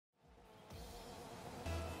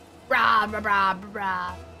blah, blah, blah,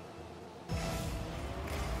 blah.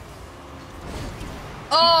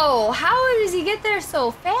 Oh, how does he get there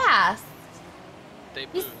so fast? They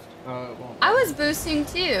boost. I was boosting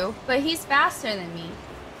too, but he's faster than me.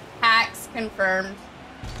 Hacks confirmed.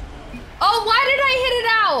 Oh, why did I hit it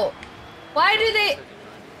out? Why do they...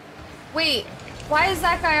 Wait, why is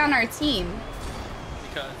that guy on our team?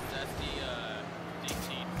 Because that's the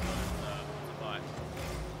team supply.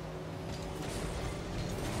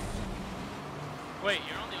 Wait,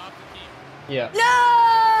 you're on the opposite team? Yeah.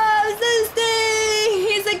 No! Zusti!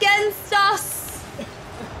 He's against us!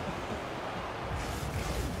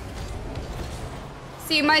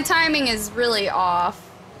 See, my timing is really off.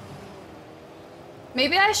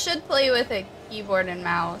 Maybe I should play with a keyboard and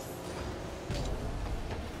mouse.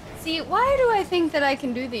 See, why do I think that I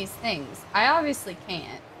can do these things? I obviously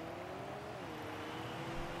can't.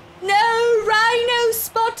 No,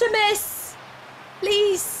 Rhinospotamus!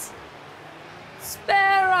 Please,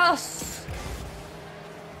 spare us.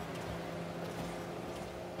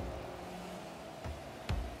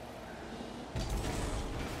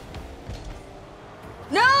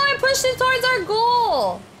 No, I pushed it towards our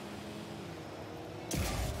goal.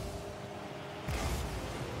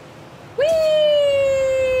 Whee!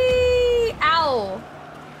 Ow.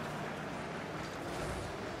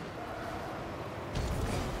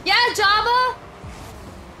 Yeah, Java!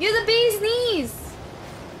 You're the bee's knees!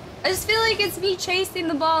 I just feel like it's me chasing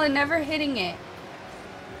the ball and never hitting it.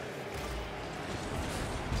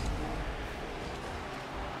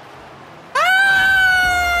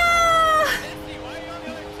 Ah!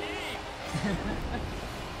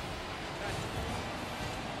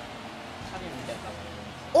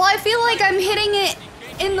 Well, I feel like I'm hitting it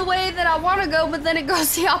in the way that I want to go, but then it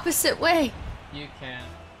goes the opposite way. You can.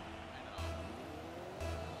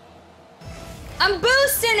 I'm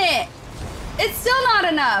boosting it! It's still not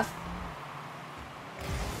enough.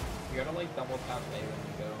 You gotta like double tap A when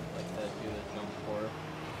you go, like to do the jump forward.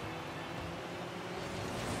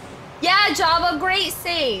 Yeah, Java, great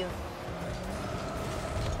save.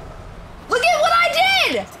 Look at what I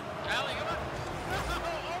did!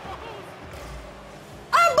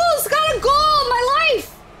 Almost got a goal! My life!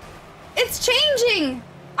 It's changing!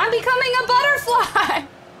 I'm becoming a butterfly!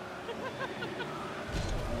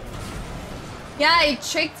 Yeah, I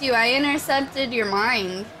tricked you. I intercepted your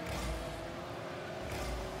mind.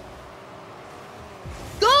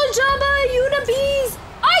 Go, Jabba, you the bees!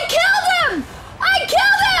 I killed him! I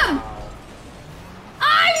killed him!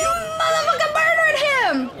 I motherfucking murdered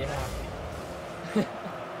him! Yeah.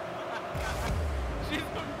 She's a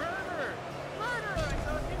murderer! Murderer!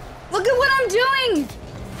 Look at what I'm doing!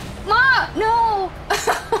 Ma, no!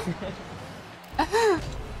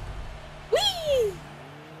 Whee!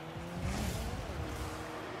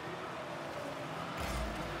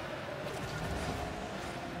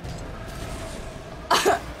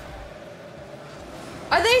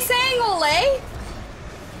 Are they saying Olay?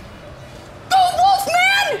 Go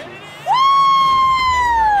Wolfman!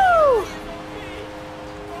 Woo!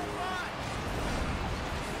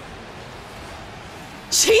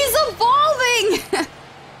 She's evolving!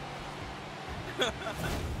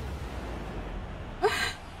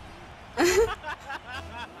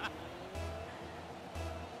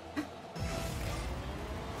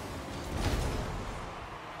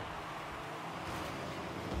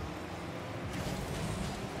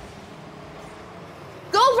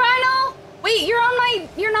 Go, Rhino! Wait, you're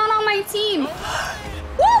not on my team.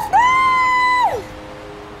 Wolfman!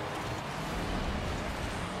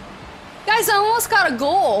 Guys, I almost got a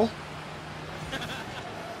goal.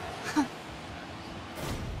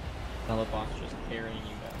 Another bot's just carrying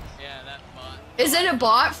you guys. Yeah, that bot. Is it a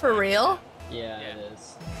bot for real? Yeah, it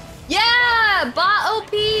is. Yeah, bot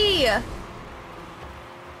OP.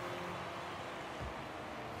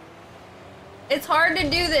 It's hard to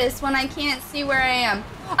do this when I can't see where I am.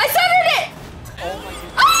 I centered it! Oh my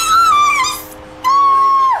goodness. Oh, yes!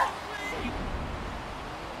 Ah!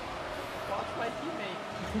 Watch my teammate.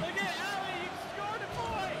 Look at Allie, you scored a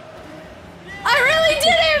point! I really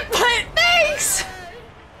didn't, but thanks!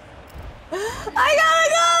 I gotta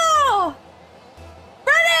go!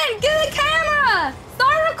 Brennan, get the camera!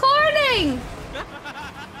 Start recording!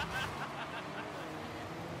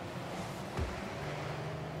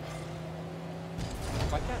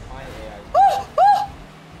 Why can't my AI? Woo, woo,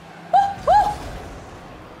 woo, woo.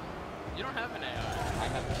 You don't have an AI. I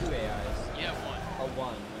have two AIs. You have one. Oh,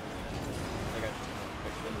 one. I got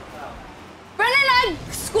Brennan, I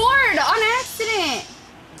scored on accident!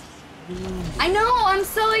 I know, I'm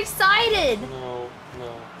so excited! No,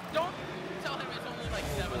 no. Don't tell him it's only like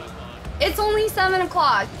 7 o'clock. It's only 7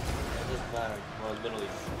 o'clock. It doesn't matter. Well, literally.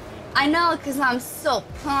 I know, because I'm so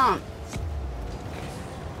pumped.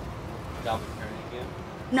 Double turn again.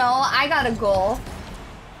 No, I got a goal.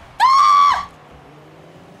 No.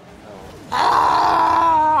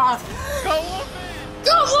 Ah! Go Wolfman!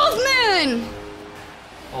 Go Wolfman!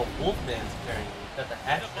 Oh, Wolfman's carrying. He's got the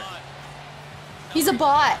hatch. He's a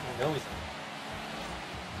bot. I know he's not.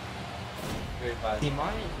 Very bad. See,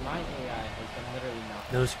 my AI has been literally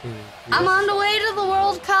nothing. No screaming. I'm on the way to the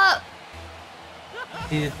World Cup.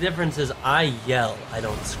 See, the difference is I yell, I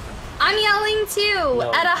don't scream. I'm yelling too,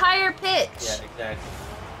 No. at a higher pitch. Yeah, exactly.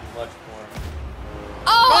 Much more.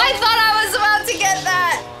 Oh, I thought I was about to get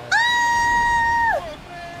that. Ah!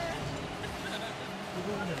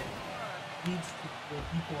 Needs to where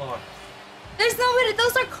people are. There's nobody.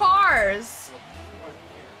 Those are cars.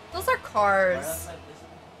 Those are Right cars. outside this.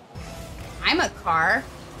 I'm a car.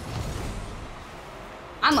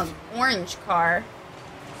 I'm an orange car.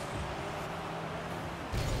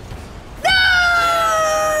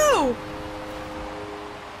 No!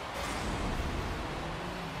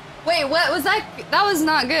 Wait, what was that? That was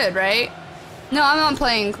not good, right? No, I'm not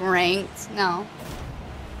playing ranked. No.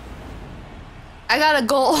 I got a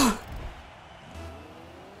goal.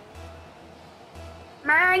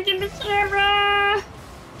 Man, give me camera.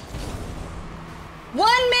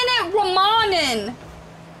 1 minute, Romanen.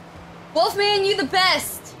 Wolfman, you the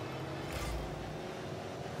best.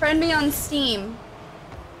 Friend me on Steam.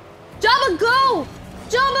 Jabba, go!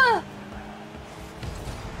 Jabba!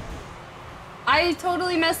 I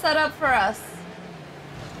totally messed that up for us.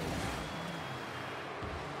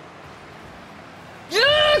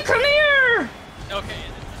 Yeah, come here! Okay,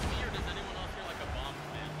 is it just me or does anyone else feel like a bomb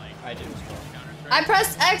fan? Like, I do as well. Counter-Strike? I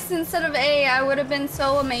pressed X instead of A. I would have been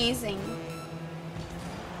so amazing.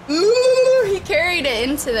 Ooh, he carried it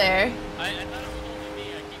into there. I thought it was only me.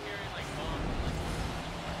 I keep hearing like bombs.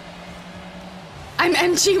 I'm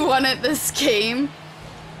MG1 at this game.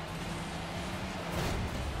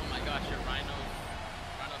 Oh my gosh, your rhinoceros,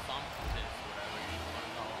 whatever you want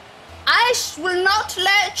to call him. I will not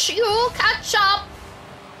let you catch up.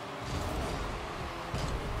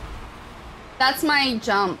 That's my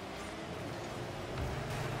jump.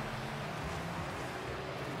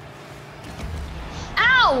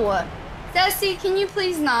 Ow! Desi, can you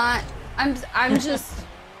please not? I'm just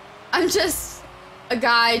I'm just a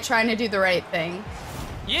guy trying to do the right thing.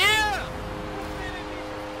 Yeah!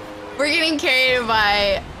 We're getting carried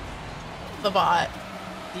by the bot.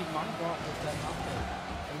 See, my bot was that nothing.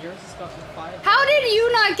 And yours has gotten 5. How did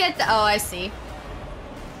you not get the? Oh, I see.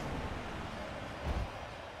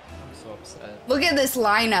 I'm so upset. Look at this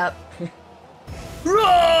lineup.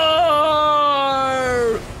 Roar!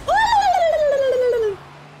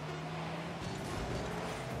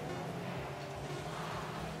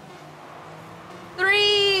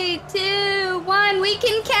 3, 2, 1. We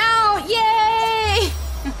can count. Yay!